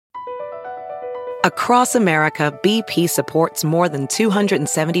Across America, BP supports more than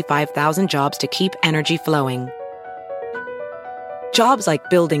 275,000 jobs to keep energy flowing. Jobs like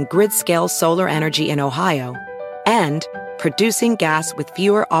building grid-scale solar energy in Ohio and producing gas with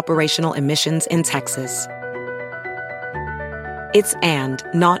fewer operational emissions in Texas. It's and,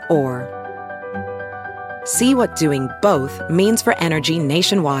 not or. See what doing both means for energy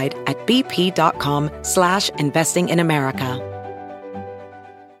nationwide at bp.com/investing in America.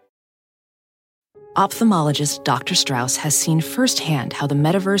 Ophthalmologist Dr. Strauss has seen firsthand how the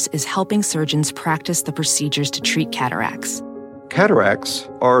metaverse is helping surgeons practice the procedures to treat cataracts. Cataracts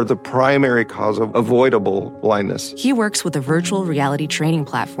are the primary cause of avoidable blindness. He works with a virtual reality training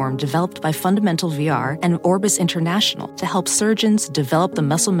platform developed by Fundamental VR and Orbis International to help surgeons develop the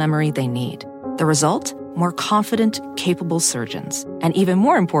muscle memory they need. The result? More confident, capable surgeons. And even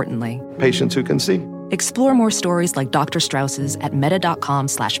more importantly, patients who can see. Explore more stories like Dr. Strauss's at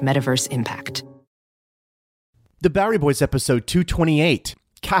meta.com/metaverseimpact. The Bowery Boys episode 228,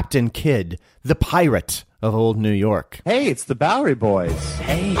 Captain Kidd, the pirate of Old New York. Hey, it's the Bowery Boys.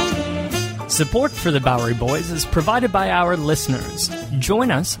 Hey. Support for the Bowery Boys is provided by our listeners. Join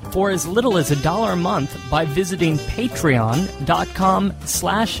us for as little as $1 a month by visiting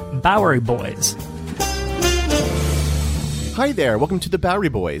patreon.com/BoweryBoys. Hi there, welcome to the Bowery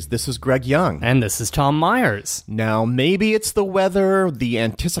Boys. This is Greg Young. And this is Tom Myers. Now, maybe it's the weather, the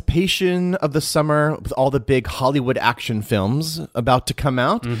anticipation of the summer with all the big Hollywood action films about to come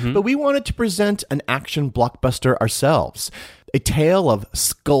out, but we wanted to present an action blockbuster ourselves. A tale of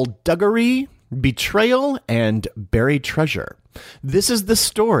skullduggery, betrayal, and buried treasure. This is the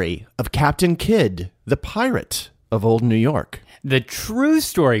story of Captain Kidd, the pirate of Old New York. The true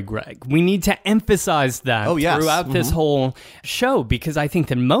story, Greg. We need to emphasize that throughout this whole show, because I think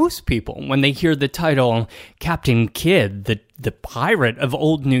that most people, when they hear the title Captain Kidd, the pirate of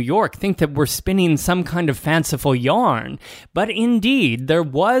Old New York, think that we're spinning some kind of fanciful yarn. But indeed, there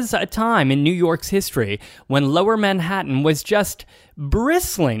was a time in New York's history when Lower Manhattan was just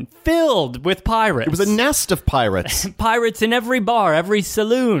bristling, filled with pirates. It was a nest of pirates. Pirates in every bar, every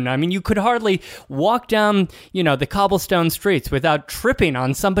saloon. I mean, you could hardly walk down, the cobblestone streets without tripping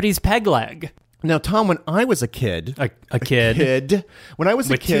on somebody's peg leg. Now, Tom, when I was a kid... A kid. When I was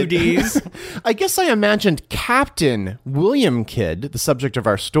with a kid... With 2 Ds? I guess I imagined Captain William Kidd, the subject of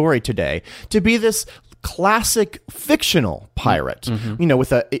our story today, to be this classic fictional pirate,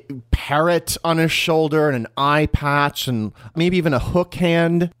 with a parrot on his shoulder and an eye patch and maybe even a hook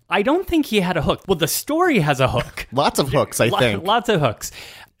hand. I don't think he had a hook. Well, the story has a hook. Lots of hooks, I think. Lots of hooks.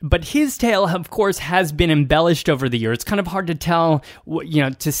 But his tale, of course, has been embellished over the years. It's kind of hard to tell,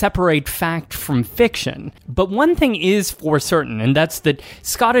 to separate fact from fiction. But one thing is for certain, and that's that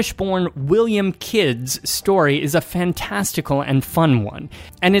Scottish-born William Kidd's story is a fantastical and fun one.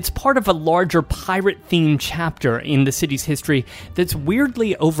 And it's part of a larger pirate-themed chapter in the city's history that's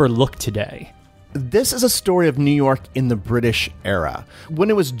weirdly overlooked today. This is a story of New York in the British era, when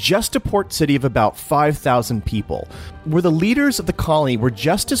it was just a port city of about 5,000 people, where the leaders of the colony were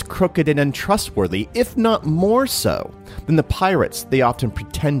just as crooked and untrustworthy, if not more so, than the pirates they often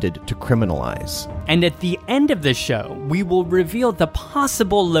pretended to criminalize. And at the end of the show, we will reveal the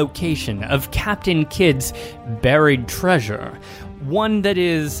possible location of Captain Kidd's buried treasure, one that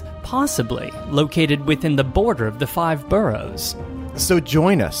is possibly located within the border of the 5 boroughs. So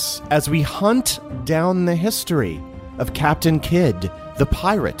join us as we hunt down the history of Captain Kidd, the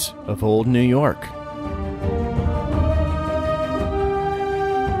pirate of Old New York.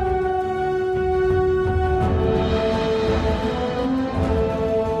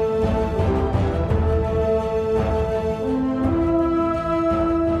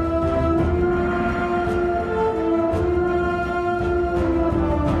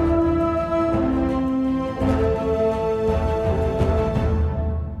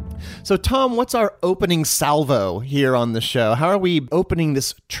 So, Tom, what's our opening salvo here on the show? How are we opening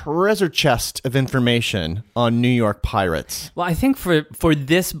this treasure chest of information on New York pirates? Well, I think for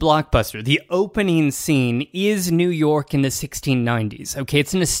this blockbuster, the opening scene is New York in the 1690s. Okay,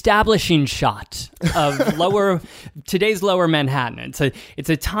 it's an establishing shot of today's Lower Manhattan. It's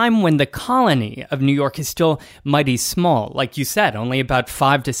a time when the colony of New York is still mighty small. Like you said, only about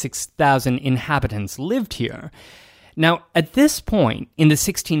 5,000 to 6,000 inhabitants lived here. Now, at this point in the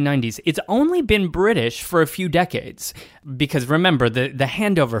 1690s, it's only been British for a few decades, because remember, the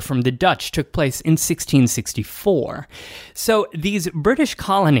handover from the Dutch took place in 1664. So these British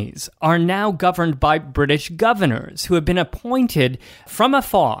colonies are now governed by British governors who have been appointed from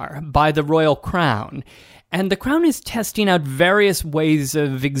afar by the royal crown. And the Crown is testing out various ways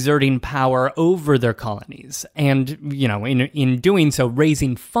of exerting power over their colonies. And, in doing so,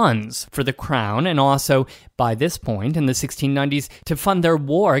 raising funds for the Crown and also, by this point in the 1690s, to fund their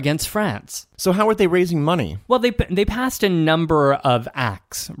war against France. So how are they raising money? Well, they passed a number of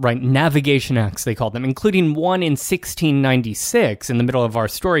acts, right? Navigation acts, they called them, including one in 1696, in the middle of our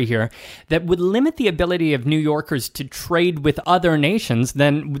story here, that would limit the ability of New Yorkers to trade with other nations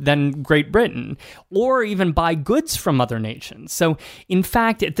than Great Britain, or even buy goods from other nations. So, in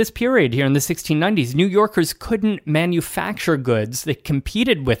fact, at this period here in the 1690s, New Yorkers couldn't manufacture goods that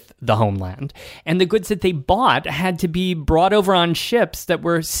competed with the homeland, and the goods that they bought had to be brought over on ships that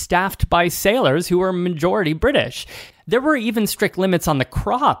were staffed by sailors who were majority British. There were even strict limits on the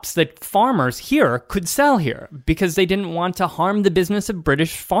crops that farmers here could sell here because they didn't want to harm the business of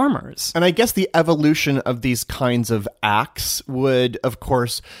British farmers. And I guess the evolution of these kinds of acts would, of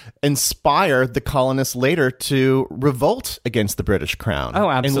course, inspire the colonists later to revolt against the British crown. Oh,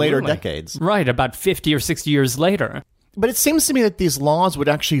 absolutely. In later decades. Right, about 50 or 60 years later. But it seems to me that these laws would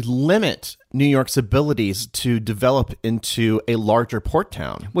actually limit New York's abilities to develop into a larger port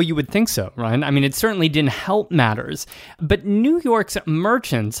town. Well, you would think so, right? I mean, it certainly didn't help matters. But New York's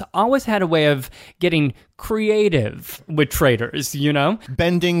merchants always had a way of getting creative with traders,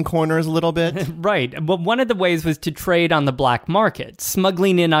 Bending corners a little bit. Right. Well, one of the ways was to trade on the black market,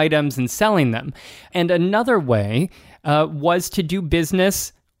 smuggling in items and selling them. And another way was to do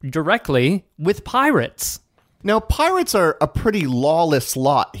business directly with pirates. Now, pirates are a pretty lawless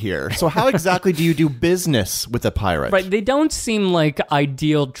lot here. So how exactly do you do business with a pirate? Right, they don't seem like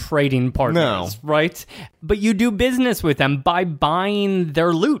ideal trading partners, right? But you do business with them by buying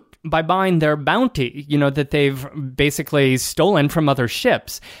their loot, by buying their bounty, that they've basically stolen from other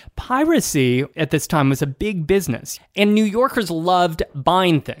ships. Piracy at this time was a big business, and New Yorkers loved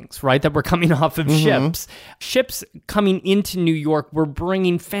buying things, right, that were coming off of ships. Ships coming into New York were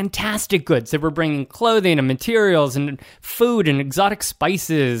bringing fantastic goods. They were bringing clothing and materials and food and exotic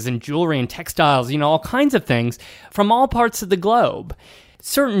spices and jewelry and textiles, all kinds of things from all parts of the globe.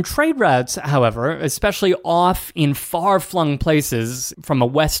 Certain trade routes, however, especially off in far-flung places from a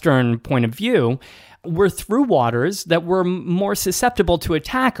Western point of view, were through waters that were more susceptible to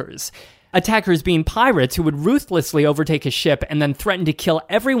attackers. Attackers being pirates who would ruthlessly overtake a ship and then threaten to kill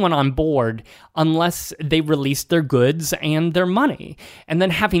everyone on board unless they released their goods and their money. And then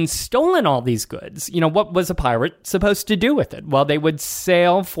having stolen all these goods, what was a pirate supposed to do with it? Well, they would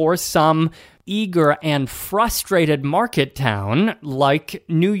sail for some eager and frustrated market town like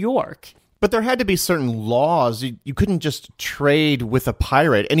New York. But there had to be certain laws. You couldn't just trade with a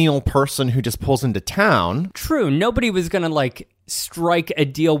pirate, any old person who just pulls into town. True. Nobody was going to, strike a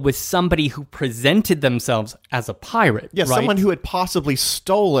deal with somebody who presented themselves as a pirate. Yeah, right? Someone who had possibly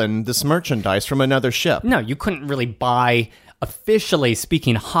stolen this merchandise from another ship. No, you couldn't really buy, officially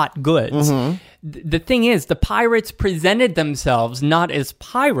speaking, hot goods. The thing is, the pirates presented themselves not as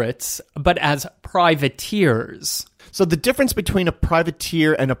pirates, but as privateers. So the difference between a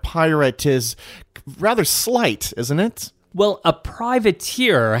privateer and a pirate is rather slight, isn't it? Well, a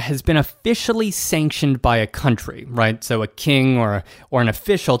privateer has been officially sanctioned by a country, right? So a king or an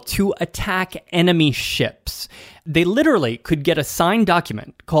official to attack enemy ships. They literally could get a signed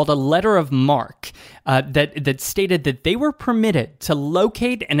document called a letter of marque that stated that they were permitted to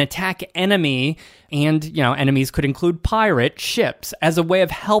locate and attack enemy, and enemies could include pirate ships, as a way of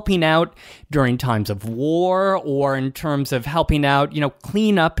helping out during times of war or in terms of helping out,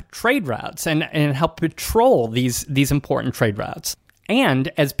 clean up trade routes and help patrol these important trade routes.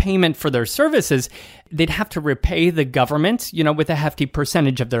 And as payment for their services, they'd have to repay the government, with a hefty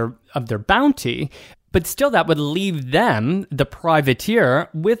percentage of their bounty. But still, that would leave them, the privateer,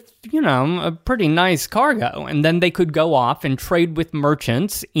 with, a pretty nice cargo. And then they could go off and trade with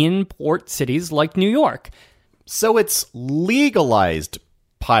merchants in port cities like New York. So it's legalized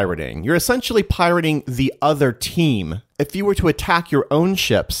pirating. You're essentially pirating the other team. If you were to attack your own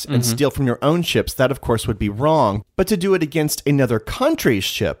ships and steal from your own ships, that of course would be wrong. But to do it against another country's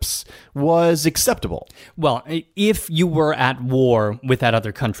ships was acceptable. Well, if you were at war with that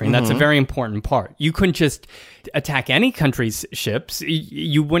other country, and that's a very important part. You couldn't just attack any country's ships.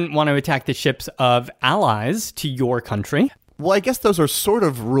 You wouldn't want to attack the ships of allies to your country. Well, I guess those are sort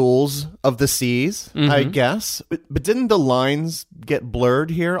of rules of the seas, I guess. But didn't the lines get blurred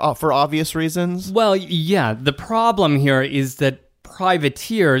here for obvious reasons? Well, yeah. The problem here is that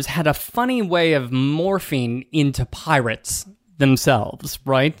privateers had a funny way of morphing into pirates themselves,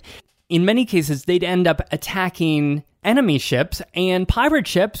 right? In many cases, they'd end up attacking enemy ships and pirate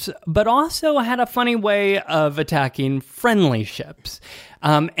ships, but also had a funny way of attacking friendly ships.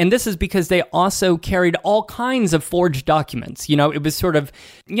 And this is because they also carried all kinds of forged documents. It was sort of,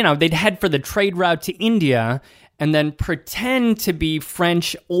 they'd head for the trade route to India and then pretend to be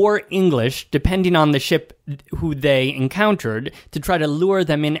French or English, depending on the ship who they encountered, to try to lure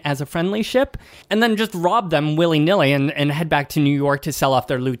them in as a friendly ship, and then just rob them willy-nilly and head back to New York to sell off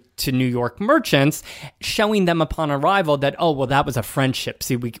their loot to New York merchants, showing them upon arrival that, oh, well, that was a French ship.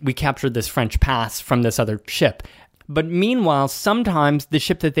 See, we captured this French pass from this other ship. But meanwhile, sometimes the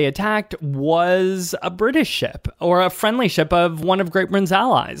ship that they attacked was a British ship or a friendly ship of one of Great Britain's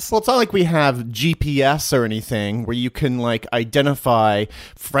allies. Well, it's not like we have GPS or anything where you can identify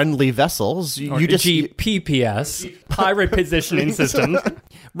friendly vessels. You just GPPS, Pirate Positioning System.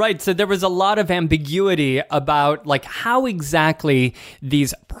 Right, so there was a lot of ambiguity about how exactly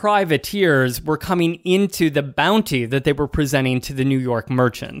these privateers were coming into the bounty that they were presenting to the New York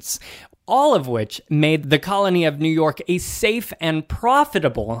merchants. All of which made the colony of New York a safe and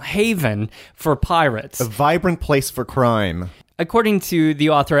profitable haven for pirates. A vibrant place for crime. According to the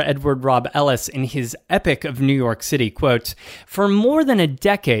author Edward Robb Ellis in his Epic of New York City, quote, "For more than a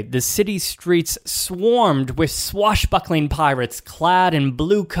decade, the city's streets swarmed with swashbuckling pirates clad in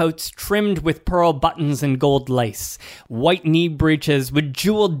blue coats trimmed with pearl buttons and gold lace, white knee breeches with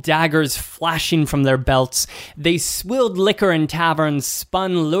jeweled daggers flashing from their belts. They swilled liquor in taverns,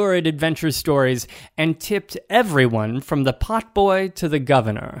 spun lurid adventure stories, and tipped everyone from the potboy to the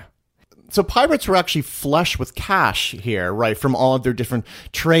governor." So pirates were actually flush with cash here, right, from all of their different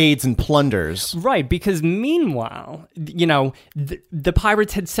trades and plunders. Right, because meanwhile, the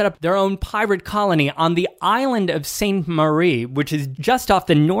pirates had set up their own pirate colony on the island of Sainte Marie, which is just off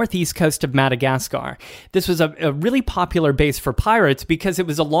the northeast coast of Madagascar. This was a really popular base for pirates because it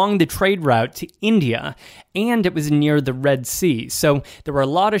was along the trade route to India, and it was near the Red Sea. So there were a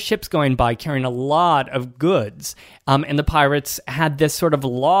lot of ships going by carrying a lot of goods, and the pirates had this sort of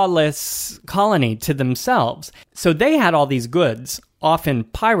lawless colony to themselves. So they had all these goods, often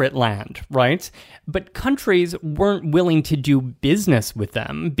pirate land, right? But countries weren't willing to do business with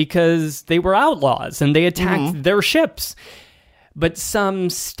them because they were outlaws and they attacked their ships. But some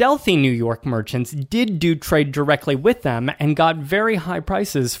stealthy New York merchants did do trade directly with them and got very high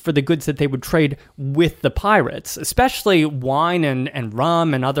prices for the goods that they would trade with the pirates, especially wine and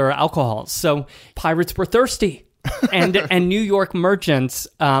rum and other alcohols. So pirates were thirsty. and New York merchants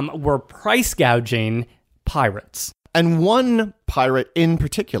were price gouging pirates. And one pirate in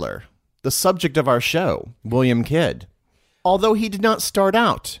particular, the subject of our show, William Kidd. Although he did not start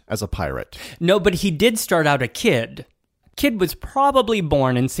out as a pirate. No, but he did start out a kid. Kidd was probably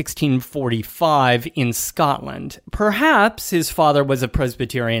born in 1645 in Scotland. Perhaps his father was a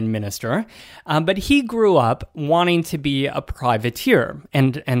Presbyterian minister, but he grew up wanting to be a privateer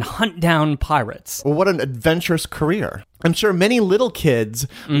and hunt down pirates. Well, what an adventurous career. I'm sure many little kids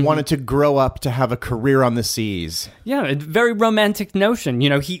wanted to grow up to have a career on the seas. Yeah, a very romantic notion.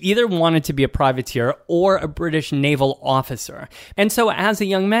 He either wanted to be a privateer or a British naval officer. And so as a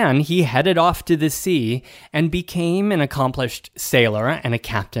young man, he headed off to the sea and became an accomplished sailor and a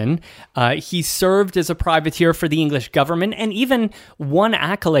captain. He served as a privateer for the English government and even won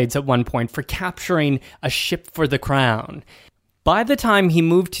accolades at one point for capturing a ship for the crown. By the time he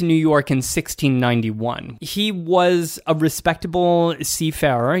moved to New York in 1691, he was a respectable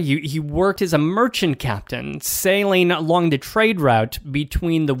seafarer. He worked as a merchant captain, sailing along the trade route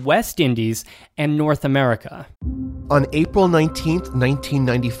between the West Indies and North America. On April 19th,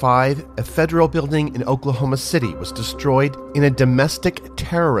 1995, a federal building in Oklahoma City was destroyed in a domestic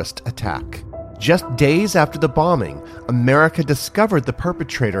terrorist attack. Just days after the bombing, America discovered the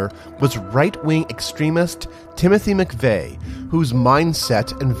perpetrator was right-wing extremist Timothy McVeigh, whose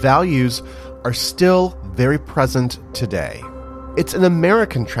mindset and values are still very present today. It's an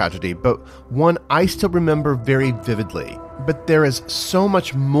American tragedy, but one I still remember very vividly. But there is so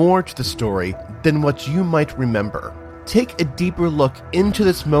much more to the story than what you might remember. Take a deeper look into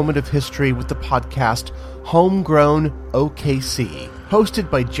this moment of history with the podcast Homegrown OKC,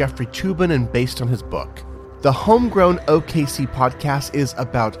 hosted by Jeffrey Toobin and based on his book. The Homegrown OKC podcast is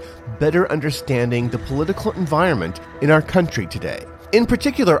about better understanding the political environment in our country today. In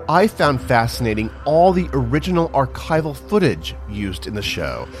particular, I found fascinating all the original archival footage used in the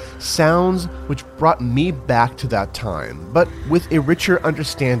show, sounds which brought me back to that time, but with a richer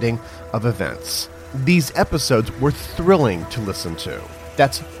understanding of events. These episodes were thrilling to listen to.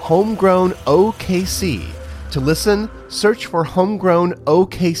 That's Homegrown OKC. To listen, search for Homegrown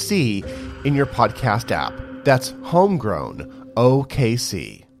OKC in your podcast app. That's Homegrown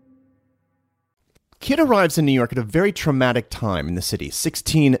OKC. Kidd arrives in New York at a very traumatic time in the city,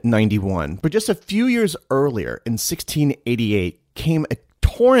 1691. But just a few years earlier, in 1688, came a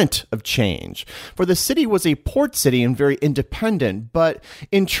torrent of change. For the city was a port city and very independent, but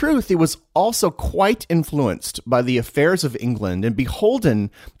in truth, it was also quite influenced by the affairs of England and beholden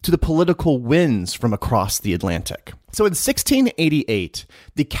to the political winds from across the Atlantic. So in 1688,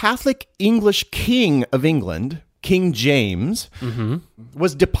 the Catholic English King of England, King James,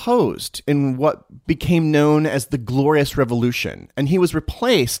 was deposed in what became known as the Glorious Revolution, and he was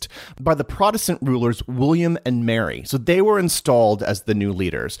replaced by the Protestant rulers William and Mary. So they were installed as the new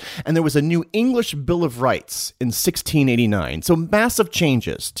leaders, and there was a new English Bill of Rights in 1689. So massive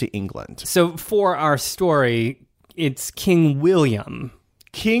changes to England. So for our story, it's King William.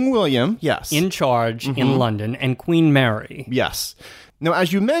 King William, yes. In charge in London, and Queen Mary. Yes. Now,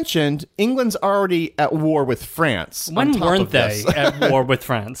 as you mentioned, England's already at war with France. When weren't they at war with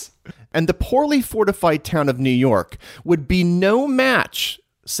France? And the poorly fortified town of New York would be no match,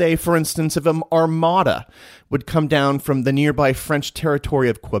 say, for instance, if an armada would come down from the nearby French territory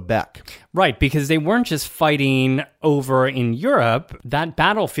of Quebec. Right, because they weren't just fighting over in Europe. That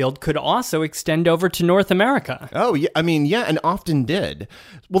battlefield could also extend over to North America. Oh, yeah, and often did.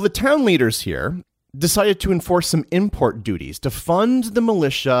 Well, the town leaders here decided to enforce some import duties to fund the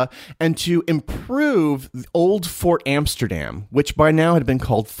militia and to improve the old Fort Amsterdam, which by now had been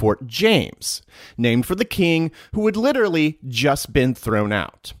called Fort James, named for the king who had literally just been thrown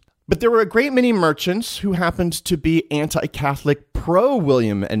out. But there were a great many merchants who happened to be anti-Catholic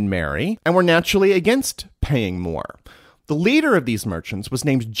pro-William and Mary and were naturally against paying more. The leader of these merchants was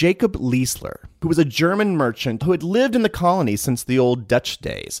named Jacob Leisler, who was a German merchant who had lived in the colony since the old Dutch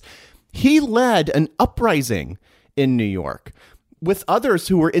days. He led an uprising in New York with others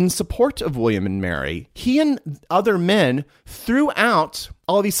who were in support of William and Mary. He and other men threw out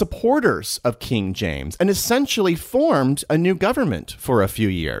all these supporters of King James and essentially formed a new government for a few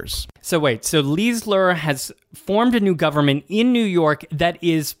years. So wait, so Leisler has formed a new government in New York that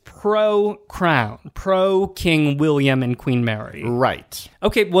is pro-crown, pro-King William and Queen Mary. Right.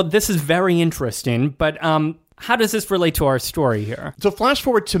 Okay, well, this is very interesting, but how does this relate to our story here? So flash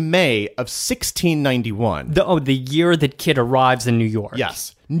forward to May of 1691. The year that Kidd arrives in New York.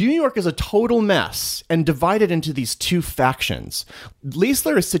 Yes. New York is a total mess and divided into these two factions.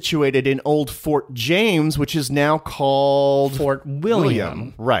 Leisler is situated in old Fort James, which is now called Fort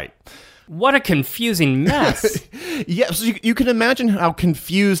William. Right. What a confusing mess. Yeah, so you can imagine how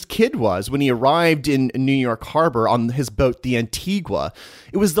confused Kidd was when he arrived in New York Harbor on his boat, the Antigua.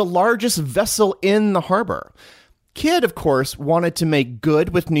 It was the largest vessel in the harbor. Kidd, of course, wanted to make good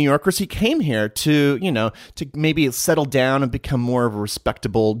with New Yorkers. He came here to maybe settle down and become more of a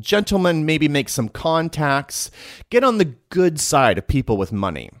respectable gentleman, maybe make some contacts, get on the good side of people with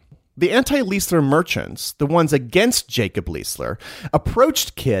money. The anti-Leisler merchants, the ones against Jacob Leisler,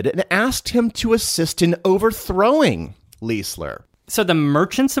 approached Kidd and asked him to assist in overthrowing Leisler. So the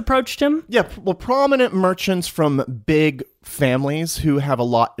merchants approached him? Yeah, well, prominent merchants from big families who have a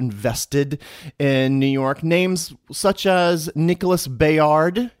lot invested in New York. Names such as Nicholas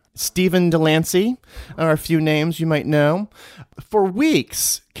Bayard, Stephen Delancey are a few names you might know. For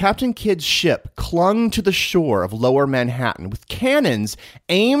weeks, Captain Kidd's ship clung to the shore of Lower Manhattan with cannons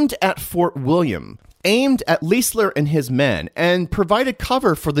aimed at Fort William, aimed at Leisler and his men, and provided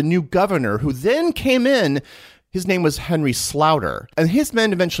cover for the new governor who then came in. His name was Henry Sloughter, and his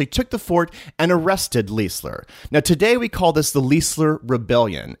men eventually took the fort and arrested Leisler. Now, today we call this the Leisler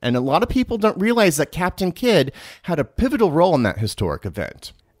Rebellion, and a lot of people don't realize that Captain Kidd had a pivotal role in that historic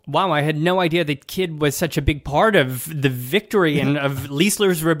event. Wow, I had no idea that Kidd was such a big part of the victory and of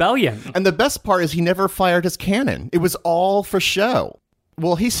Leisler's rebellion. And the best part is he never fired his cannon. It was all for show.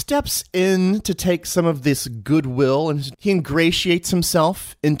 Well, he steps in to take some of this goodwill and he ingratiates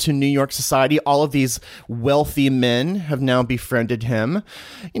himself into New York society. All of these wealthy men have now befriended him.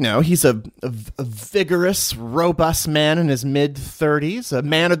 You know, he's a vigorous, robust man in his mid-30s, a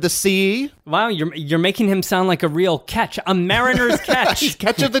man of the sea. Wow, you're making him sound like a real catch, a mariner's catch.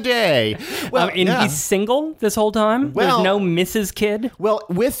 Catch of the day. Well, and he's single this whole time? Well, there's no Mrs. Kidd? Well,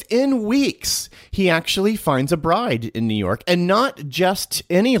 within weeks, he actually finds a bride in New York, and not just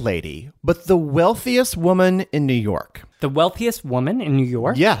any lady, but the wealthiest woman in New York. The wealthiest woman in New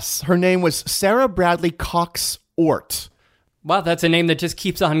York? Yes, her name was Sarah Bradley Cox Oort. Wow, that's a name that just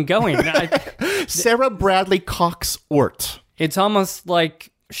keeps on going. Sarah Bradley Cox Oort. It's almost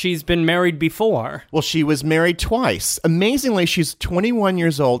like she's been married before. Well, she was married twice. Amazingly, she's 21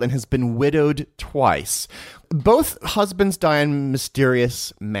 years old and has been widowed twice. Both husbands die in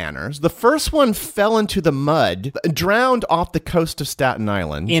mysterious manners. The first one fell into the mud, drowned off the coast of Staten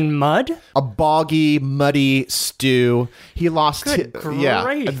Island. In mud? A boggy, muddy stew. He lost... Good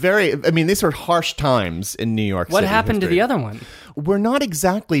grief. These are harsh times in New York City. What happened to the other one? We're not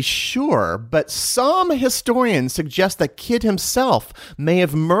exactly sure, but some historians suggest that Kidd himself may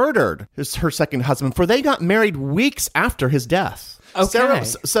have murdered her second husband, for they got married weeks after his death. Okay.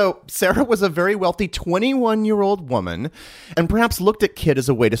 Sarah was a very wealthy 21-year-old woman and perhaps looked at Kidd as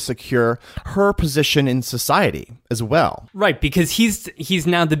a way to secure her position in society as well. Right, because he's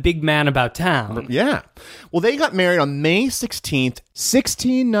now the big man about town. Yeah. Well, they got married on May 16th,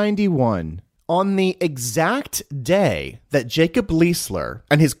 1691. On the exact day that Jacob Leisler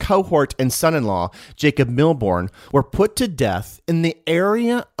and his cohort and son-in-law, Jacob Milbourne, were put to death in the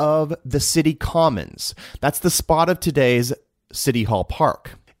area of the City Commons. That's the spot of today's City Hall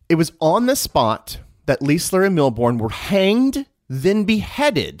Park. It was on this spot that Leisler and Milbourne were hanged, then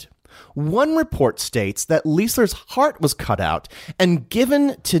beheaded. One report states that Leisler's heart was cut out and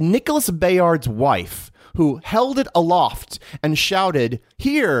given to Nicholas Bayard's wife, who held it aloft and shouted,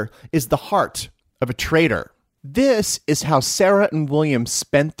 "Here is the heart of a traitor." This is how Sarah and William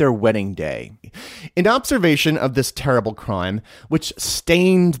spent their wedding day. In observation of this terrible crime, which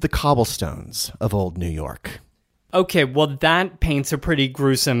stained the cobblestones of old New York. Okay, well, that paints a pretty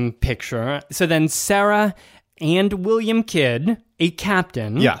gruesome picture. So then Sarah and William Kidd, a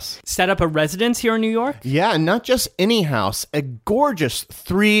captain, yes, set up a residence here in New York? Yeah, and not just any house, a gorgeous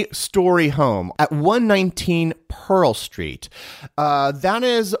 3-story home at 119 Pearl Street. That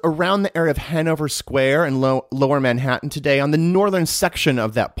is around the area of Hanover Square in Lower Manhattan today, on the northern section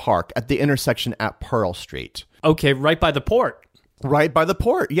of that park, at the intersection at Pearl Street. Okay, right by the port. Right by the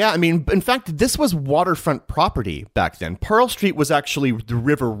port. Yeah, in fact, this was waterfront property back then. Pearl Street was actually the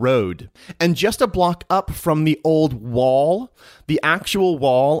River Road. And just a block up from the old wall, the actual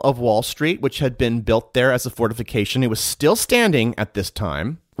wall of Wall Street, which had been built there as a fortification, it was still standing at this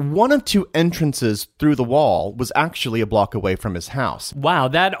time. One of 2 entrances through the wall was actually a block away from his house. Wow,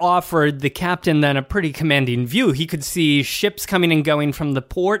 that offered the captain then a pretty commanding view. He could see ships coming and going from the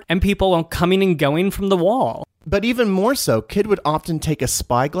port and people coming and going from the wall. But even more so, Kidd would often take a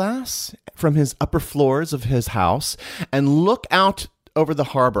spyglass from his upper floors of his house and look out over the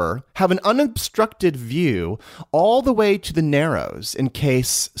harbor, have an unobstructed view all the way to the Narrows in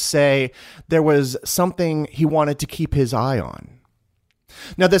case, say, there was something he wanted to keep his eye on.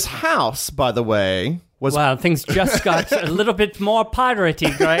 Now, this house, by the way, was... Wow, things just got a little bit more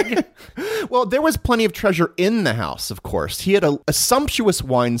piratey, Greg. Well, there was plenty of treasure in the house, of course. He had a sumptuous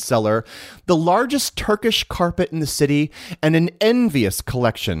wine cellar, the largest Turkish carpet in the city, and an envious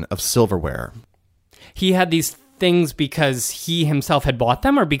collection of silverware. He had these things because he himself had bought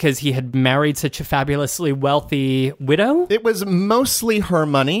them, or because he had married such a fabulously wealthy widow? It was mostly her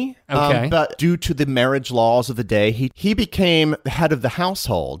money, okay. But due to the marriage laws of the day, he became the head of the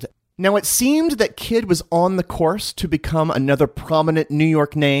household. Now, it seemed that Kidd was on the course to become another prominent New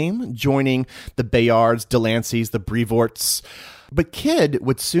York name, joining the Bayards, Delanceys, the Brevorts. But Kidd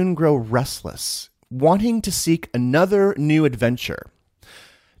would soon grow restless, wanting to seek another new adventure.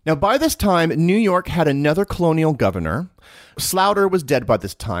 Now, by this time, New York had another colonial governor. Sloughter was dead by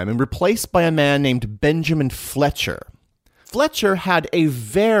this time and replaced by a man named Benjamin Fletcher. Fletcher had a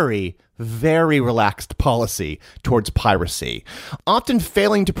very relaxed policy towards piracy, often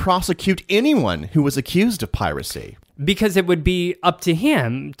failing to prosecute anyone who was accused of piracy. Because it would be up to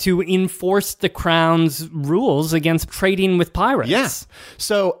him to enforce the crown's rules against trading with pirates. Yes.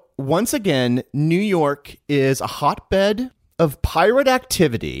 So, once again, New York is a hotbed of pirate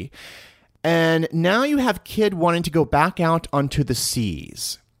activity, and now you have Kidd wanting to go back out onto the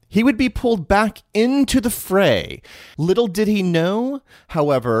seas. He would be pulled back into the fray. Little did he know,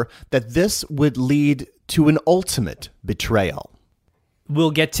 however, that this would lead to an ultimate betrayal.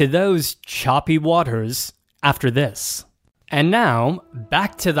 We'll get to those choppy waters after this. And now,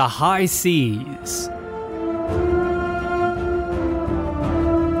 back to the high seas.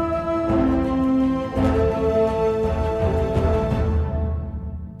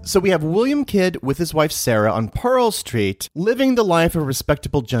 So we have William Kidd with his wife Sarah on Pearl Street, living the life of a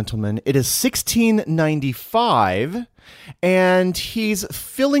respectable gentleman. It is 1695, and he's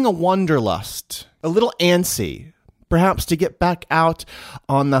feeling a wanderlust, a little antsy, perhaps to get back out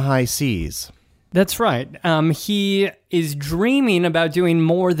on the high seas. That's right. He is dreaming about doing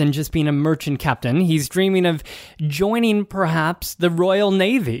more than just being a merchant captain. He's dreaming of joining, perhaps, the Royal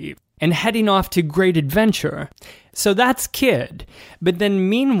Navy and heading off to great adventure. So that's Kidd. But then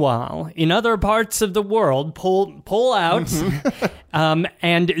meanwhile, in other parts of the world, pull out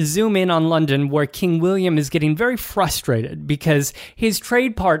and zoom in on London, where King William is getting very frustrated because his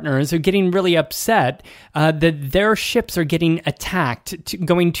trade partners are getting really upset that their ships are getting attacked,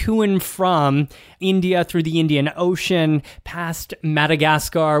 going to and from India through the Indian Ocean, past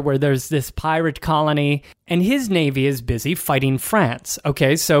Madagascar, where there's this pirate colony, and his navy is busy fighting France.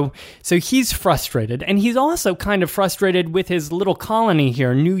 Okay, so he's frustrated, and he's also kind of frustrated with his little colony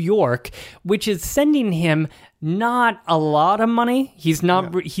here, New York, which is sending him not a lot of money. He's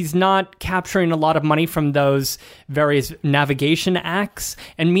not capturing a lot of money from those various navigation acts.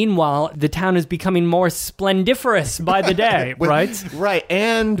 And meanwhile, the town is becoming more splendiferous by the day, right? Right,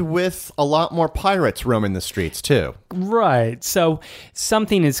 and with a lot more pirates roaming the streets, too. Right, so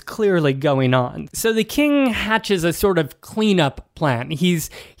something is clearly going on. So the king hatches a sort of cleanup plan.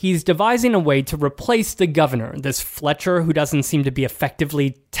 He's devising a way to replace the governor, this Fletcher, who doesn't seem to be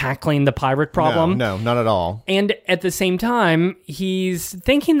effectively tackling the pirate problem. No, not at all. And at the same time, he's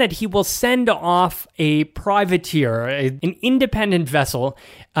thinking that he will send off a privateer, an independent vessel,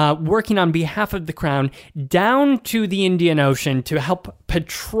 working on behalf of the crown, down to the Indian Ocean to help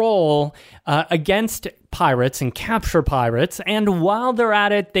patrol against pirates and capture pirates. And while they're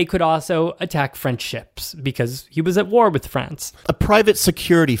at it, they could also attack French ships because he was at war with France. A private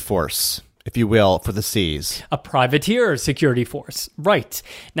security force, if you will, for the seas. A privateer security force, right.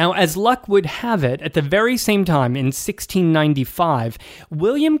 Now, as luck would have it, at the very same time, in 1695,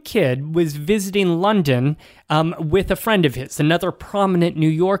 William Kidd was visiting London with a friend of his, another prominent New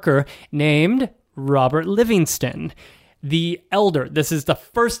Yorker named Robert Livingston. The elder. This is the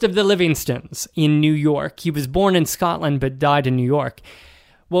first of the Livingstons in New York. He was born in Scotland but died in New York.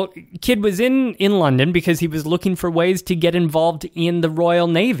 Well, Kidd was in London because he was looking for ways to get involved in the Royal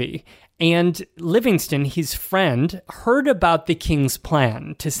Navy. And Livingston, his friend, heard about the king's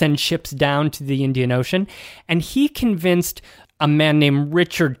plan to send ships down to the Indian Ocean, and he convinced a man named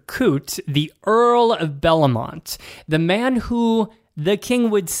Richard Coote, the Earl of Bellamont, the man who the king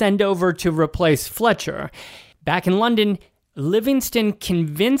would send over to replace Fletcher. Back in London, Livingston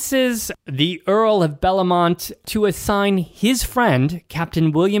convinces the Earl of Bellamont to assign his friend,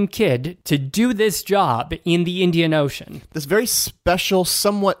 Captain William Kidd, to do this job in the Indian Ocean. This very special,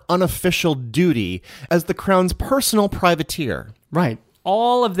 somewhat unofficial duty as the crown's personal privateer. Right.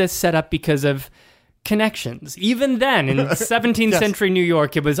 All of this set up because of connections. Even then, in 17th century New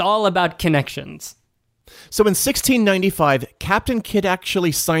York, it was all about connections. So in 1695, Captain Kidd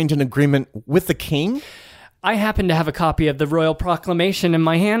actually signed an agreement with the king? I happen to have a copy of the Royal Proclamation in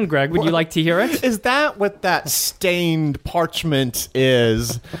my hand, Greg. Would you like to hear it? Is that what that stained parchment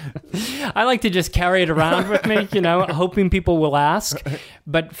is? I like to just carry it around with me, hoping people will ask.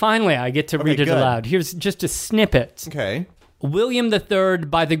 But finally, I get to read it aloud. Here's just a snippet. Okay. William III,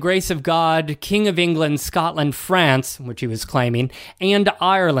 by the grace of God, King of England, Scotland, France, which he was claiming, and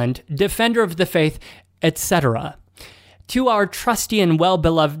Ireland, defender of the faith, etc., to our trusty and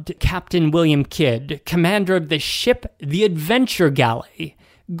well-beloved Captain William Kidd, commander of the ship the Adventure Galley,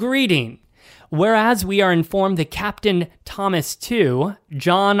 greeting. Whereas we are informed that Captain Thomas II,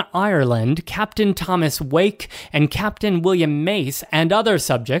 John Ireland, Captain Thomas Wake, and Captain William Mace, and other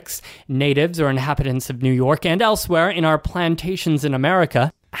subjects, natives or inhabitants of New York and elsewhere in our plantations in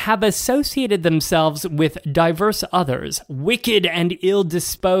America, have associated themselves with diverse others, wicked and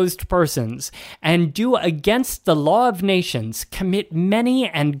ill-disposed persons, and do against the law of nations commit many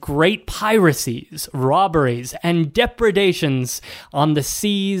and great piracies, robberies, and depredations on the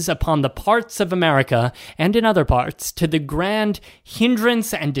seas upon the parts of America and in other parts, to the grand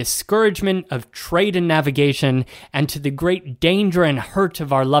hindrance and discouragement of trade and navigation, and to the great danger and hurt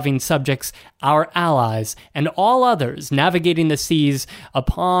of our loving subjects, our allies, and all others navigating the seas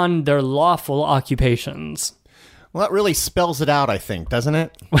upon their lawful occupations. Well, that really spells it out, I think, doesn't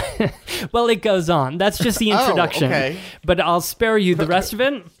it? Well, it goes on. That's just the introduction. Okay. But I'll spare you the rest of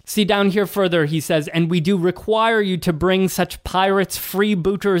it. See, down here further, he says, and we do require you to bring such pirates,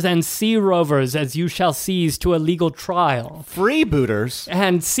 freebooters, and sea rovers as you shall seize to a legal trial. Freebooters?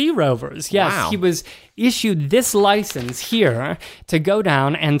 And sea rovers, yes. Wow. He was issued this license here to go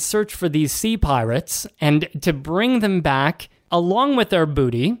down and search for these sea pirates and to bring them back along with their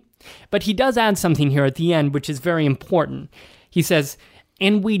booty. But he does add something here at the end, which is very important. He says,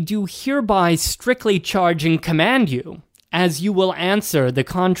 and we do hereby strictly charge and command you, as you will answer the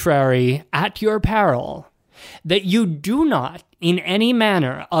contrary at your peril, that you do not in any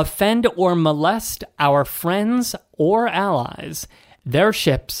manner offend or molest our friends or allies, their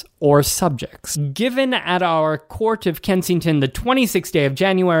ships or subjects. Given at our court of Kensington the 26th day of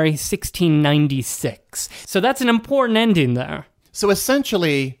January, 1696. So that's an important ending there. So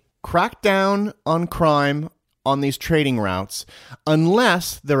essentially, crack down on crime on these trading routes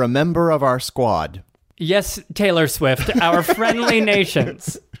unless they're a member of our squad. Yes, Taylor Swift, our friendly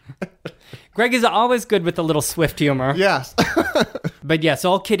nations. Greg is always good with a little Swift humor. Yes. But yes,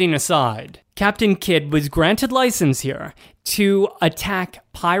 all kidding aside, Captain Kidd was granted license here to attack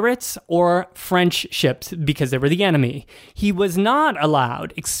pirates or French ships because they were the enemy. He was not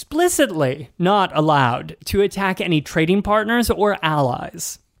allowed, explicitly not allowed, to attack any trading partners or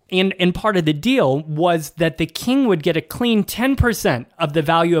allies. And part of the deal was that the king would get a clean 10% of the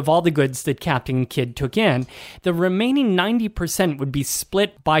value of all the goods that Captain Kidd took in. The remaining 90% would be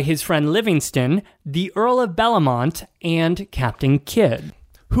split by his friend Livingston, the Earl of Bellamont, and Captain Kidd.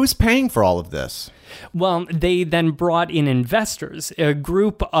 Who's paying for all of this? Well, they then brought in investors, a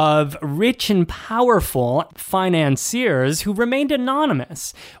group of rich and powerful financiers who remained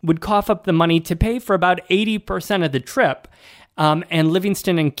anonymous, would cough up the money to pay for about 80% of the trip. And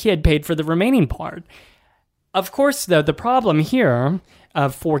Livingston and Kidd paid for the remaining part. Of course, though, the problem here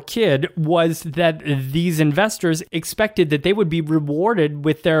for Kidd was that these investors expected that they would be rewarded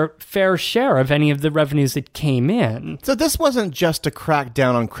with their fair share of any of the revenues that came in. So this wasn't just to crack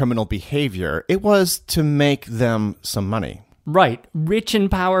down on criminal behavior. It was to make them some money. Right. Rich and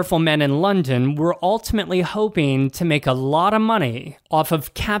powerful men in London were ultimately hoping to make a lot of money off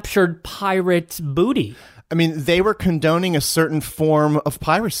of captured pirate booty. I mean, they were condoning a certain form of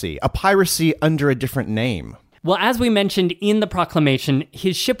piracy, a piracy under a different name. Well, as we mentioned in the proclamation,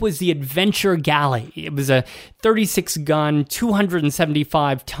 his ship was the Adventure Galley. It was a 36-gun,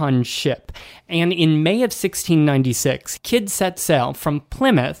 275-ton ship. And in May of 1696, Kidd set sail from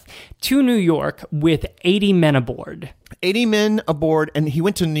Plymouth to New York with 80 men aboard. 80 men aboard, and he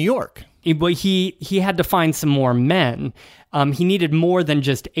went to New York. He had to find some more men. He needed more than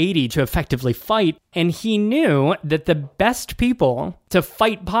just 80 to effectively fight, and he knew that the best people to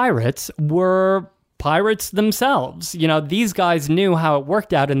fight pirates were pirates themselves. You know, these guys knew how it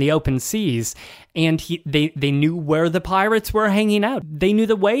worked out in the open seas, and they knew where the pirates were hanging out. They knew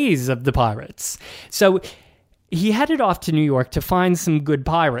the ways of the pirates. So he headed off to New York to find some good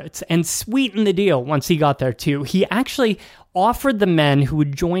pirates and sweeten the deal once he got there, too. He actually offered the men who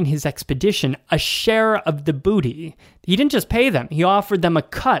would join his expedition a share of the booty. He didn't just pay them, he offered them a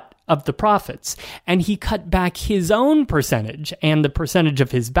cut of the profits, and he cut back his own percentage and the percentage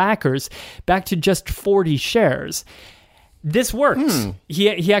of his backers back to just 40 shares. This worked.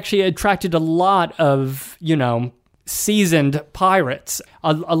 He actually attracted a lot of, seasoned pirates,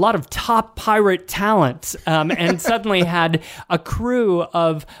 a lot of top pirate talent, and suddenly had a crew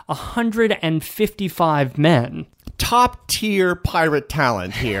of 155 men. Top tier pirate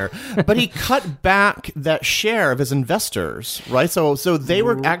talent here, but he cut back that share of his investors, right? So they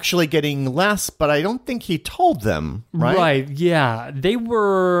were actually getting less, but I don't think he told them, right? Right, yeah. They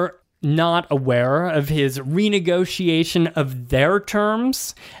were not aware of his renegotiation of their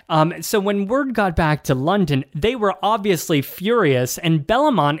terms. So when word got back to London, they were obviously furious, and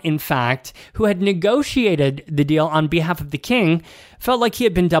Bellamont, in fact, who had negotiated the deal on behalf of the king, felt like he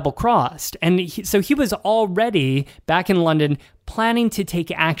had been double-crossed. And so he was already back in London planning to take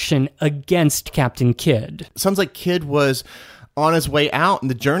action against Captain Kidd. Sounds like Kidd was on his way out, and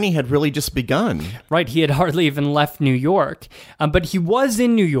the journey had really just begun. Right, he had hardly even left New York, but he was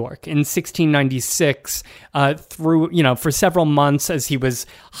in New York in 1696 for several months as he was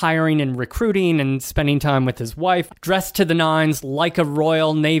hiring and recruiting and spending time with his wife, dressed to the nines like a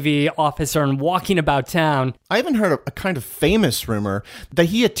Royal Navy officer and walking about town. I even heard a kind of famous rumor that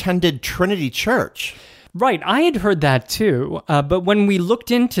he attended Trinity Church. Right, I had heard that too, but when we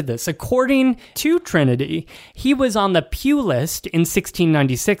looked into this, according to Trinity, he was on the pew list in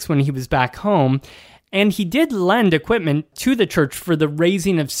 1696 when he was back home, and he did lend equipment to the church for the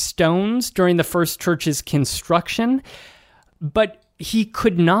raising of stones during the first church's construction, but he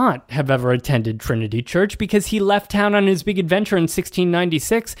could not have ever attended Trinity Church because he left town on his big adventure in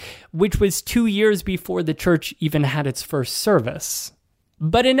 1696, which was 2 years before the church even had its first service.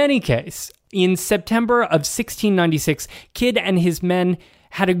 But in any case, in September of 1696, Kidd and his men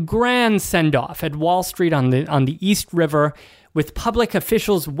had a grand send-off at Wall Street on the East River, with public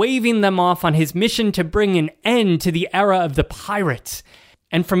officials waving them off on his mission to bring an end to the era of the pirate.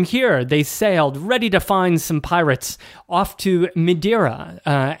 And from here, they sailed, ready to find some pirates, off to Madeira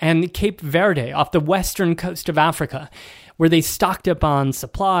and Cape Verde, off the western coast of Africa, where they stocked up on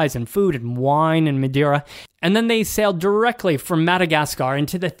supplies and food and wine in Madeira. And then they sailed directly from Madagascar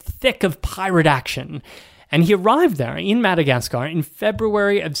into the thick of pirate action. And he arrived there in Madagascar in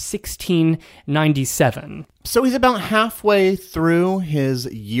February of 1697. So he's about halfway through his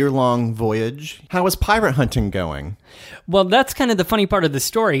year-long voyage. How is pirate hunting going? Well, that's kind of the funny part of the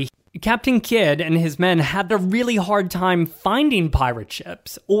story. Captain Kidd and his men had a really hard time finding pirate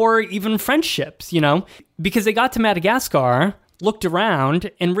ships, or even French ships, because they got to Madagascar, looked around,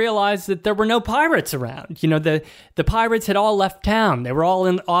 and realized that there were no pirates around. The pirates had all left town. They were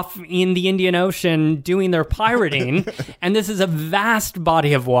all off in the Indian Ocean doing their pirating, and this is a vast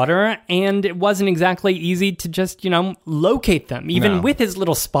body of water, and it wasn't exactly easy to just, locate them, even with his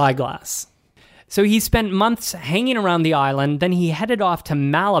little spyglass. So he spent months hanging around the island, then he headed off to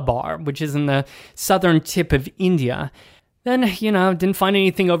Malabar, which is in the southern tip of India. Then, didn't find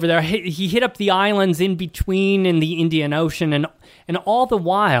anything over there. He hit up the islands in between in the Indian Ocean, and all the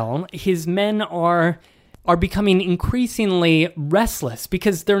while, his men are becoming increasingly restless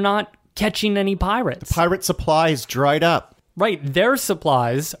because they're not catching any pirates. The pirate supplies dried up. Right, their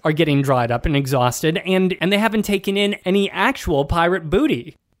supplies are getting dried up and exhausted, and they haven't taken in any actual pirate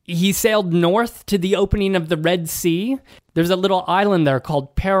booty. He sailed north to the opening of the Red Sea. There's a little island there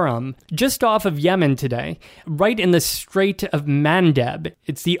called Perim, just off of Yemen today, right in the Strait of Mandeb.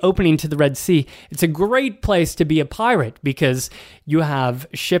 It's the opening to the Red Sea. It's a great place to be a pirate because you have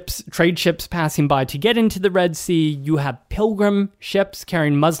trade ships passing by to get into the Red Sea. You have pilgrim ships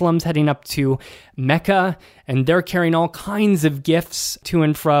carrying Muslims heading up to Mecca, and they're carrying all kinds of gifts to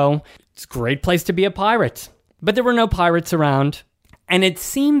and fro. It's a great place to be a pirate. But there were no pirates around. And it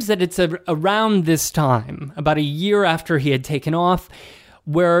seems that it's around this time, about a year after he had taken off,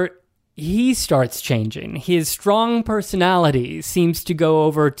 where he starts changing. His strong personality seems to go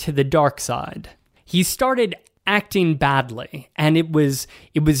over to the dark side. He started acting badly, and it was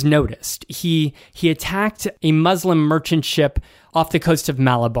noticed. He attacked a Muslim merchant ship off the coast of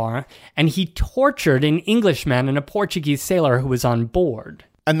Malabar, and he tortured an Englishman and a Portuguese sailor who was on board.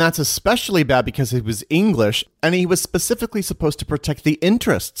 And that's especially bad because he was English, and he was specifically supposed to protect the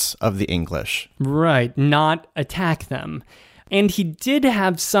interests of the English. Right, not attack them. And he did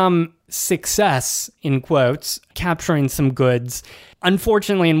have some success, in quotes, capturing some goods.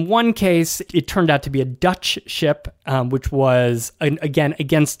 Unfortunately, in one case, it turned out to be a Dutch ship, which was, again,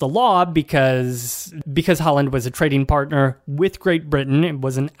 against the law because Holland was a trading partner with Great Britain. It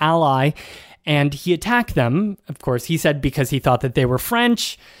was an ally. And he attacked them, of course, he said because he thought that they were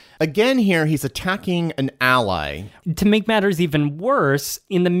French. Again here, he's attacking an ally. To make matters even worse,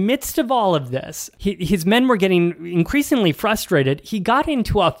 in the midst of all of this, his men were getting increasingly frustrated. He got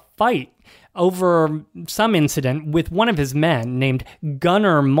into a fight over some incident with one of his men named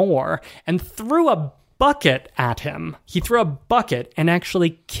Gunner Moore and threw a bucket at him. He threw a bucket and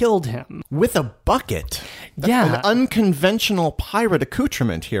actually killed him. With a bucket? That's an unconventional pirate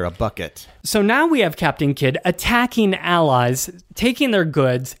accoutrement here, a bucket. So now we have Captain Kidd attacking allies, taking their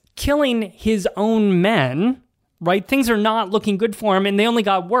goods, killing his own men, right? Things are not looking good for him, and they only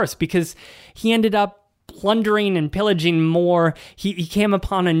got worse because he ended up plundering and pillaging more. He came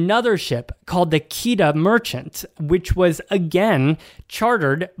upon another ship called the Quito Merchant, which was again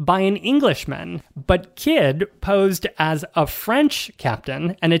chartered by an Englishman. But Kidd posed as a French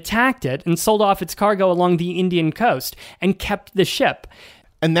captain and attacked it and sold off its cargo along the Indian coast and kept the ship.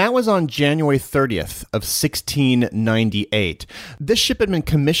 And that was on January 30th of 1698. This ship had been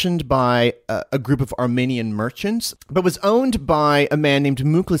commissioned by a group of Armenian merchants, but was owned by a man named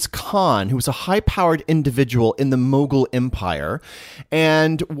Mukhlis Khan, who was a high-powered individual in the Mughal Empire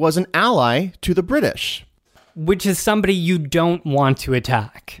and was an ally to the British. Which is somebody you don't want to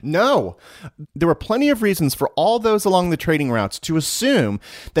attack. No. There were plenty of reasons for all those along the trading routes to assume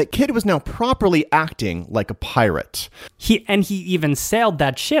that Kidd was now properly acting like a pirate. He even sailed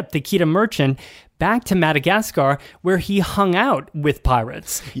that ship, the Quito Merchant, back to Madagascar, where he hung out with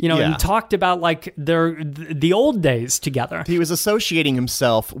pirates, and talked about like the old days together. He was associating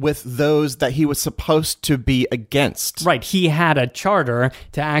himself with those that he was supposed to be against. Right. He had a charter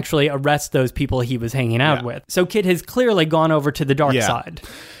to actually arrest those people he was hanging out with. So Kidd has clearly gone over to the dark side.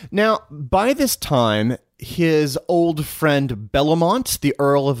 Now, by this time, his old friend Bellomont, the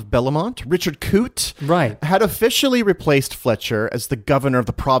Earl of Bellomont, Richard Coote, had officially replaced Fletcher as the governor of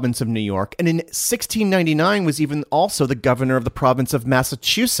the province of New York, and in 1699 was even also the governor of the province of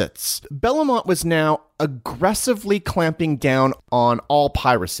Massachusetts. Bellomont was now aggressively clamping down on all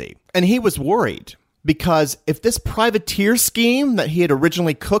piracy, and he was worried. Because if this privateer scheme that he had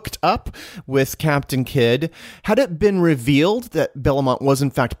originally cooked up with Captain Kidd, had it been revealed that Bellomont was in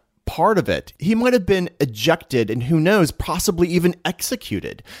fact part of it, he might have been ejected and who knows, possibly even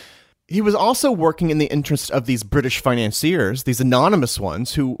executed. He was also working in the interest of these British financiers, these anonymous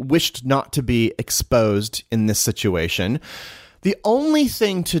ones who wished not to be exposed in this situation. The only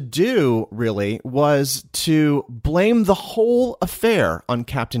thing to do, really, was to blame the whole affair on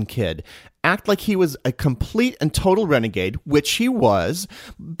Captain Kidd. Act like he was a complete and total renegade, which he was,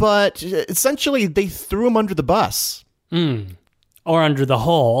 but essentially they threw him under the bus. Or under the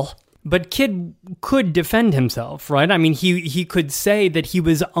hull. But Kidd could defend himself, right? I mean, he could say that he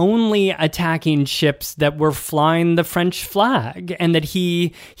was only attacking ships that were flying the French flag and that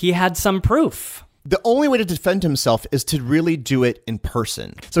he had some proof. The only way to defend himself is to really do it in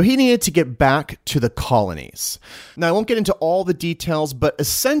person. So he needed to get back to the colonies. Now, I won't get into all the details, but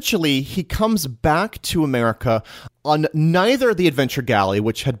essentially he comes back to America on neither the Adventure Galley,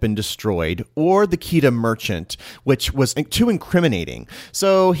 which had been destroyed, or the Quedagh Merchant, which was too incriminating.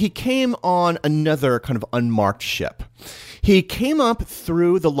 So he came on another kind of unmarked ship. He came up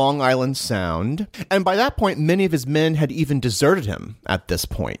through the Long Island Sound, and by that point, many of his men had even deserted him at this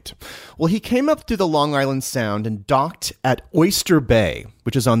point. Well, he came up through the Long Island Sound and docked at Oyster Bay,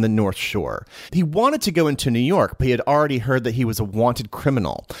 which is on the North Shore. He wanted to go into New York, but he had already heard that he was a wanted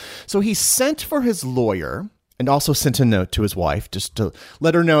criminal. So he sent for his lawyer, and also sent a note to his wife just to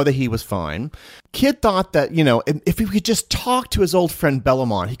let her know that he was fine. Kidd thought that, if he could just talk to his old friend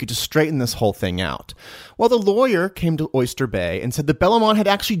Bellamont, he could just straighten this whole thing out. Well, the lawyer came to Oyster Bay and said that Bellamont had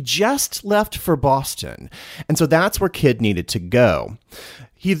actually just left for Boston, and so that's where Kidd needed to go.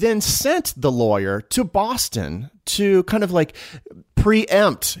 He then sent the lawyer to Boston to kind of like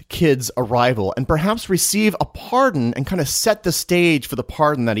preempt Kidd's arrival and perhaps receive a pardon and kind of set the stage for the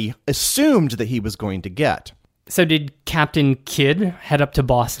pardon that he assumed that he was going to get. So did Captain Kidd head up to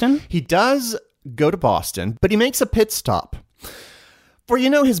Boston? He does go to Boston, but he makes a pit stop. For,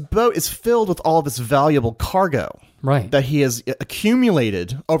 his boat is filled with all of this valuable cargo that he has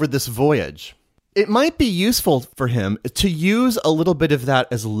accumulated over this voyage. It might be useful for him to use a little bit of that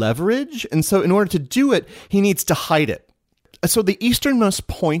as leverage, and so in order to do it, he needs to hide it. So the easternmost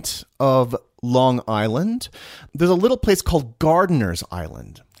point of Long Island, there's a little place called Gardiner's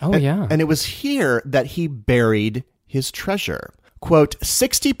Island. Oh, yeah. And it was here that he buried his treasure. Quote,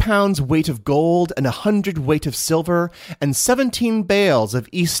 60 pounds weight of gold and 100 weight of silver and 17 bales of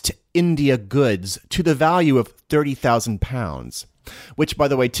East India goods to the value of 30,000 pounds. Which, by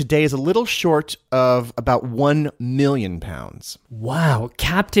the way, today is a little short of about 1 million pounds. Wow.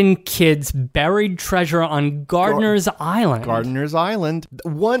 Captain Kidd's buried treasure on Gardiner's Island. Gardiner's Island.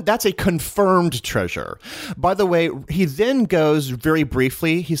 That's a confirmed treasure. By the way, he then goes very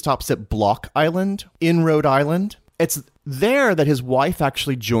briefly, he stops at Block Island in Rhode Island. It's there that his wife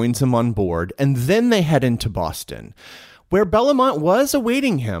actually joins him on board, and then they head into Boston, where Bellamont was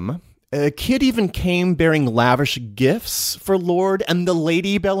awaiting him. Kidd even came bearing lavish gifts for Lord and the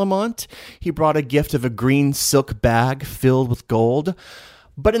Lady Bellamont. He brought a gift of a green silk bag filled with gold.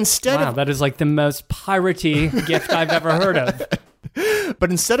 But instead that is like the most piratey gift I've ever heard of.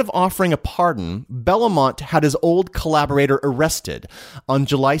 But instead of offering a pardon, Bellamont had his old collaborator arrested on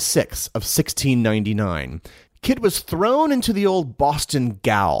July 6th of 1699. Kidd was thrown into the old Boston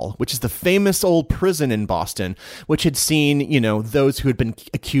Gaol, which is the famous old prison in Boston, which had seen, those who had been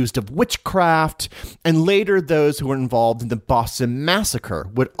accused of witchcraft, and later those who were involved in the Boston Massacre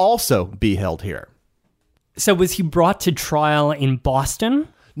would also be held here. So was he brought to trial in Boston?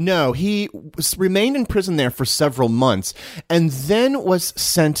 No, he remained in prison there for several months and then was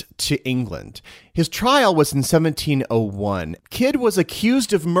sent to England. His trial was in 1701. Kidd was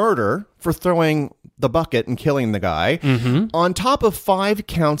accused of murder for throwing the bucket and killing the guy, on top of 5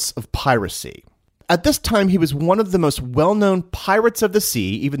 counts of piracy. At this time, he was one of the most well-known pirates of the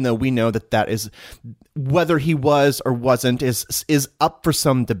sea, even though we know that is, whether he was or wasn't, is up for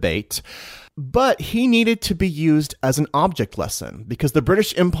some debate. But he needed to be used as an object lesson because the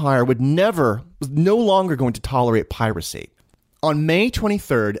British Empire was no longer going to tolerate piracy. On May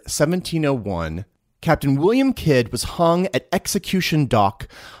 23rd, 1701, Captain William Kidd was hung at Execution Dock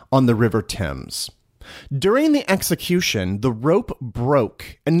on the River Thames. During the execution, the rope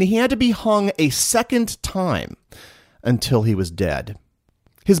broke, and he had to be hung a second time until he was dead.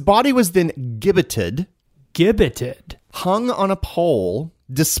 His body was then gibbeted, hung on a pole,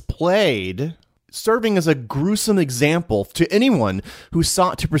 displayed, serving as a gruesome example to anyone who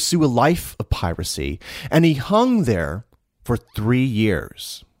sought to pursue a life of piracy, and he hung there for 3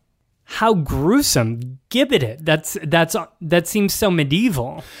 years. How gruesome. Gibbeted. That seems so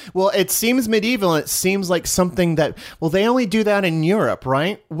medieval. Well, it seems medieval, and it seems like something that, they only do that in Europe,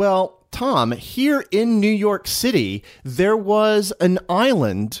 right? Well, Tom, here in New York City, there was an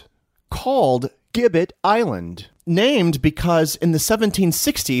island called Gibbet Island. Named because in the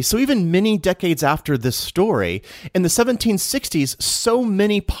 1760s, so even many decades after this story, in the 1760s, so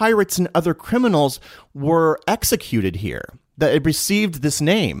many pirates and other criminals were executed here that it received this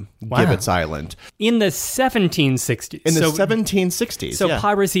name, Gibbet's Island. In the 1760s. In the 1760s, So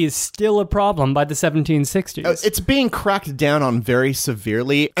piracy is still a problem by the 1760s. It's being cracked down on very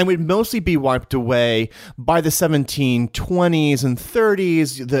severely and would mostly be wiped away by the 1720s and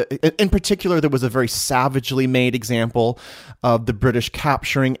 30s. In particular, there was a very savagely made example of the British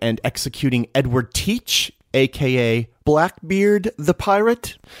capturing and executing Edward Teach, a.k.a. Blackbeard the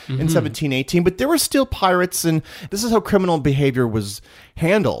Pirate, in 1718. But there were still pirates, and this is how criminal behavior was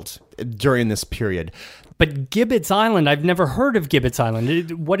handled during this period. But Gibbet's Island, I've never heard of Gibbet's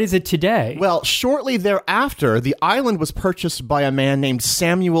Island. What is it today? Well, shortly thereafter, the island was purchased by a man named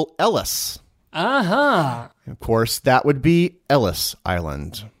Samuel Ellis. Uh-huh. Of course, that would be Ellis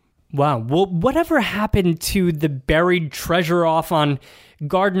Island. Wow. Well, whatever happened to the buried treasure off on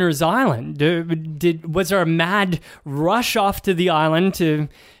Gardiner's Island? Was there a mad rush off to the island to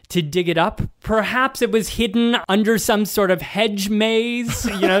dig it up? Perhaps it was hidden under some sort of hedge maze,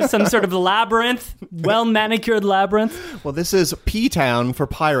 some sort of labyrinth, well-manicured labyrinth. Well, this is P-Town for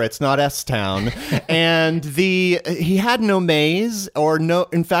pirates, not S-Town. And he had no maze, or no,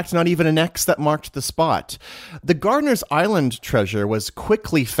 in fact, not even an X that marked the spot. The Gardiner's Island treasure was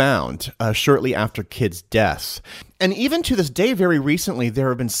quickly found shortly after Kidd's death. And even to this day, very recently, there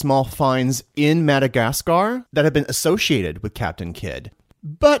have been small finds in Madagascar that have been associated with Captain Kidd.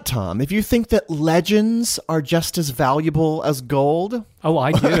 But, Tom, if you think that legends are just as valuable as gold... Oh,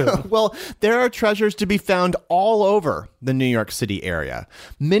 I do. Well, there are treasures to be found all over the New York City area.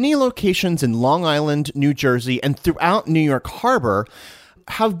 Many locations in Long Island, New Jersey, and throughout New York Harbor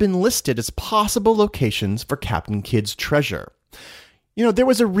have been listed as possible locations for Captain Kidd's treasure. There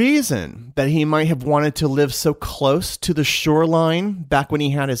was a reason that he might have wanted to live so close to the shoreline back when he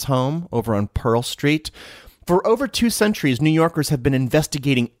had his home over on Pearl Street. For over 2 centuries, New Yorkers have been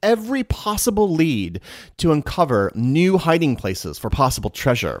investigating every possible lead to uncover new hiding places for possible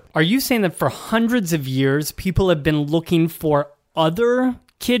treasure. Are you saying that for hundreds of years, people have been looking for other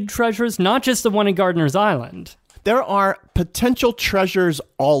Kidd treasures, not just the one in Gardiner's Island? There are potential treasures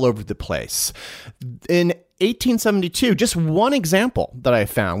all over the place. In 1872, just one example that I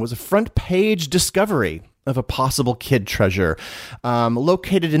found was a front page discovery of a possible Kidd treasure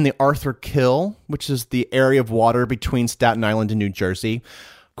located in the Arthur Kill, which is the area of water between Staten Island and New Jersey.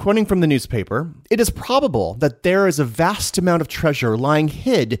 Quoting from the newspaper, "It is probable that there is a vast amount of treasure lying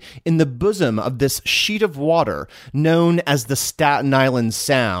hid in the bosom of this sheet of water known as the Staten Island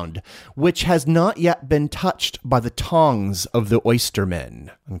Sound, which has not yet been touched by the tongs of the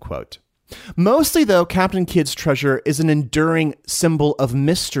oystermen." Unquote. Mostly, though, Captain Kidd's treasure is an enduring symbol of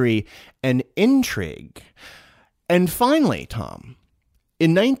mystery and intrigue. And finally, Tom,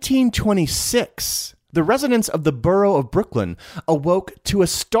 in 1926, the residents of the borough of Brooklyn awoke to a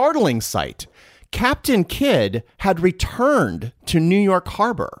startling sight. Captain Kidd had returned to New York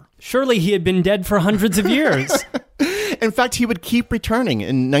Harbor. Surely he had been dead for hundreds of years. In fact, he would keep returning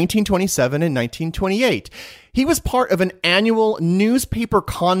in 1927 and 1928. He was part of an annual newspaper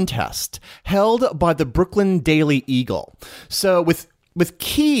contest held by the Brooklyn Daily Eagle. So with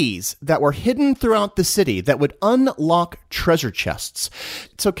keys that were hidden throughout the city that would unlock treasure chests.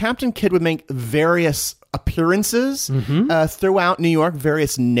 So Captain Kidd would make various appearances throughout New York,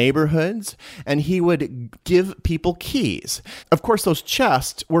 various neighborhoods, and he would give people keys. Of course, those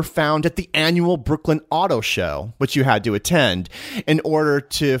chests were found at the annual Brooklyn Auto Show, which you had to attend in order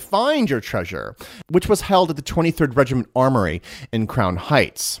to find your treasure, which was held at the 23rd Regiment Armory in Crown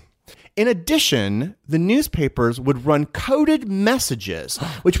Heights. In addition, the newspapers would run coded messages,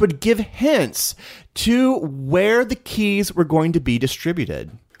 which would give hints to where the keys were going to be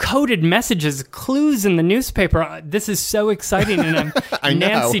distributed. Coded messages, clues in the newspaper. This is so exciting in a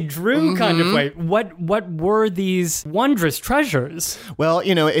Nancy Drew kind of way. What were these wondrous treasures? Well,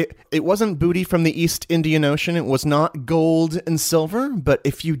 it wasn't booty from the East Indian Ocean. It was not gold and silver. But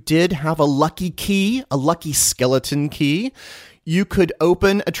if you did have a lucky key, a lucky skeleton key, you could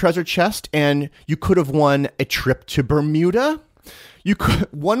open a treasure chest and you could have won a trip to Bermuda.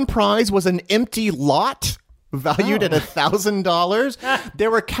 One prize was an empty lot valued at $1,000.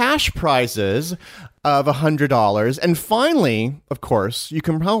 There were cash prizes of $100. And finally, of course, you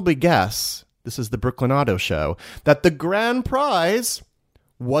can probably guess, this is the Brooklyn Auto Show, that the grand prize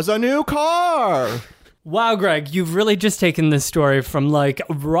was a new car. Wow, Greg, you've really just taken this story from like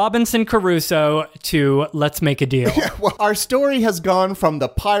Robinson Crusoe to let's make a deal. Yeah, well, our story has gone from the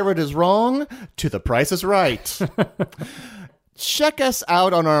pirate is wrong to the price is right. check us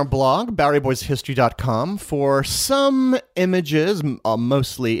out on our blog, BoweryBoysHistory.com, for some images,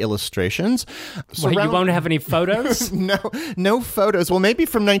 mostly illustrations. Wait, you won't have any photos? No photos. Well, maybe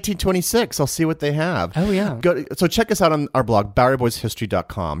from 1926. I'll see what they have. Oh, yeah. So check us out on our blog,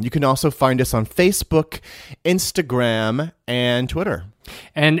 BoweryBoysHistory.com. You can also find us on Facebook, Instagram, and Twitter.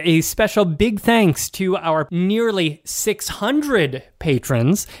 And a special big thanks to our nearly 600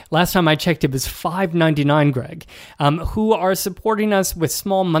 patrons. Last time I checked, it was $5.99, Greg, who are supporting us with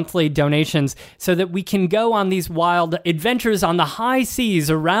small monthly donations so that we can go on these wild adventures on the high seas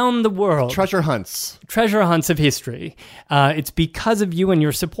around the world. Treasure hunts of history. It's because of you and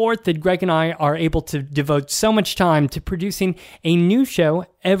your support that Greg and I are able to devote so much time to producing a new show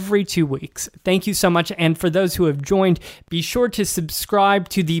every 2 weeks. Thank you so much. And for those who have joined, be sure to subscribe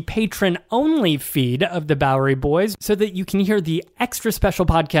to the patron-only feed of the Bowery Boys so that you can hear the extra special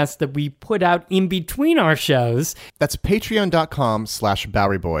podcasts that we put out in between our shows. That's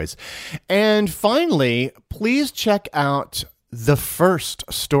patreon.com/BoweryBoys. And finally, please check out The First,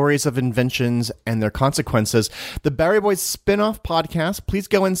 Stories of Inventions and Their Consequences, the Bowery Boys spin-off podcast. Please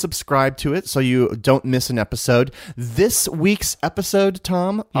go and subscribe to it so you don't miss an episode. This week's episode,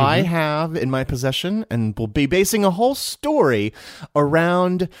 Tom, I have in my possession, and we'll be basing a whole story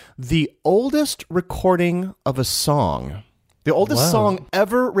around the oldest recording of a song. The oldest song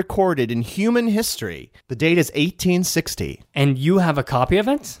ever recorded in human history. The date is 1860. And you have a copy of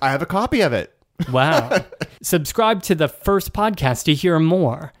it? I have a copy of it. Wow. Subscribe to The First podcast to hear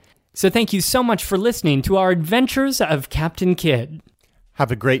more. So thank you so much for listening to our adventures of Captain Kidd. Have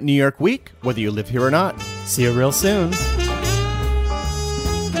a great New York week, whether you live here or not. See you real soon.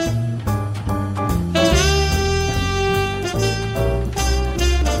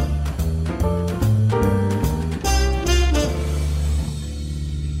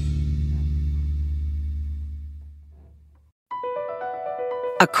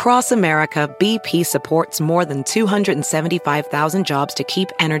 Across America, BP supports more than 275,000 jobs to keep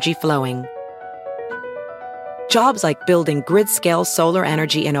energy flowing. Jobs like building grid-scale solar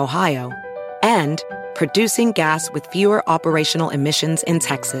energy in Ohio and producing gas with fewer operational emissions in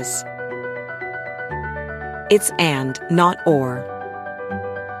Texas. It's and, not or.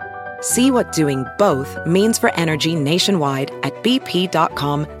 See what doing both means for energy nationwide at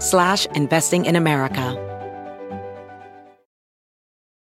bp.com/investing in America.